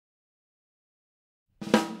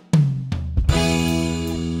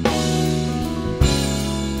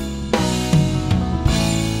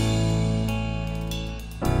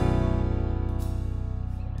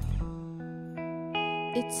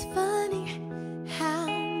It's funny how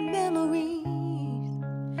memories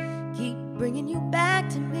keep bringing you back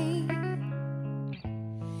to me.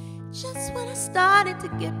 Just when I started to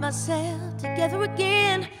get myself together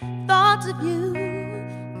again, thoughts of you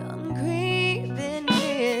come creeping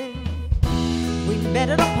in. We met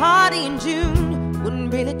at a party in June,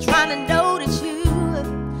 wasn't really trying to notice you.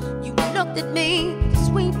 You looked at me,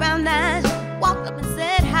 sweet brown eyes, walked up and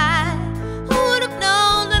said hi. Who would have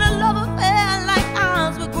known that a love affair like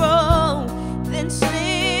ours would grow, then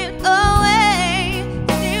slip away?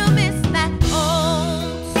 Still miss that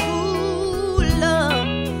old school love,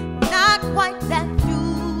 not quite that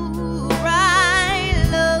true right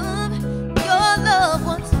love. Your love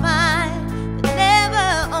was fine, but never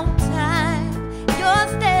on time. You're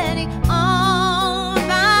steady on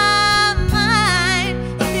my mind.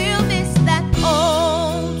 Still miss that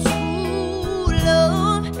old school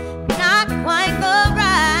love, not quite the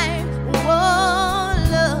right one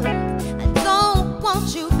love. I don't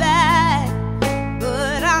want you back,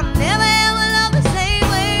 but I'll never ever love the same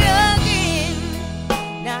way again.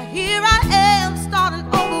 Now here I am, starting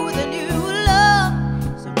over with a new love.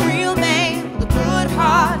 It's a real man with a good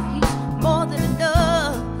heart, he's more than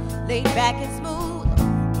enough. Laid back and smooth,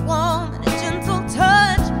 warm and a gentle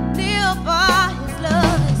touch. Near by his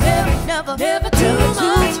love is never too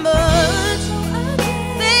much.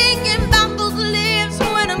 Thinking about those lips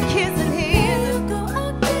when I'm kissing his,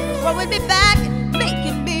 throwing me back and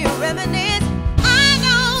making me reminisce. I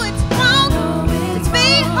know it's wrong, it's me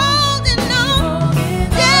holding on.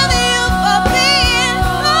 Tell me if I've been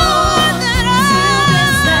more than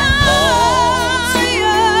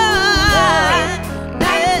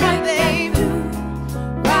baby.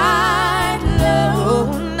 Right love, Oh,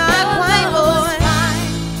 not quite, boy.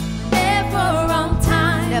 never on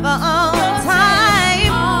time. Never on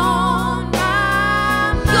time. On my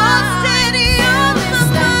You're mind. steady on my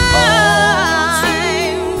mind.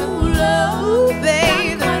 Ooh,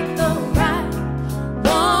 baby. Like the right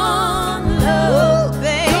one love. Ooh,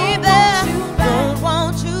 baby. Don't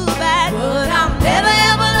want you back, but I'll never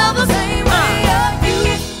ever love the same way you.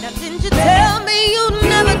 Now didn't you tell me you'd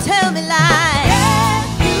never tell me lies?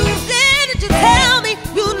 Didn't you tell me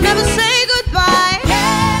you'd never say goodbye?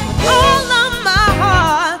 All of my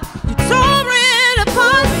heart, you tore it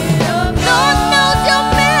apart. Lord knows your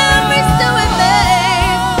memory's still with me.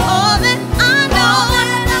 All that I know,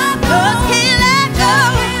 just can't let go.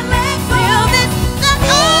 Still miss the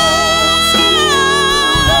old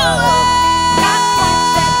school love, Not quite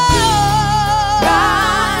that good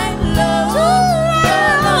right love.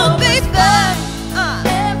 oh, baby.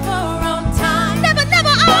 Never on time. Never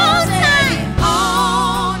on time.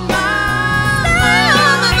 On my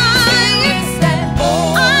mind. It's that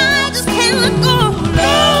old I just can't let go.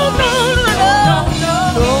 No,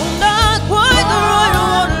 not quite the right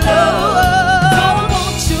one love. Don't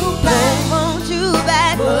want you back. Don't want you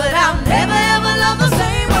back, but I'll never ever love the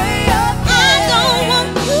same way again. I don't want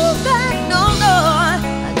you back, no, I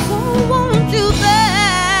don't want you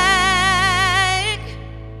back,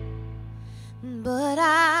 but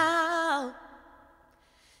I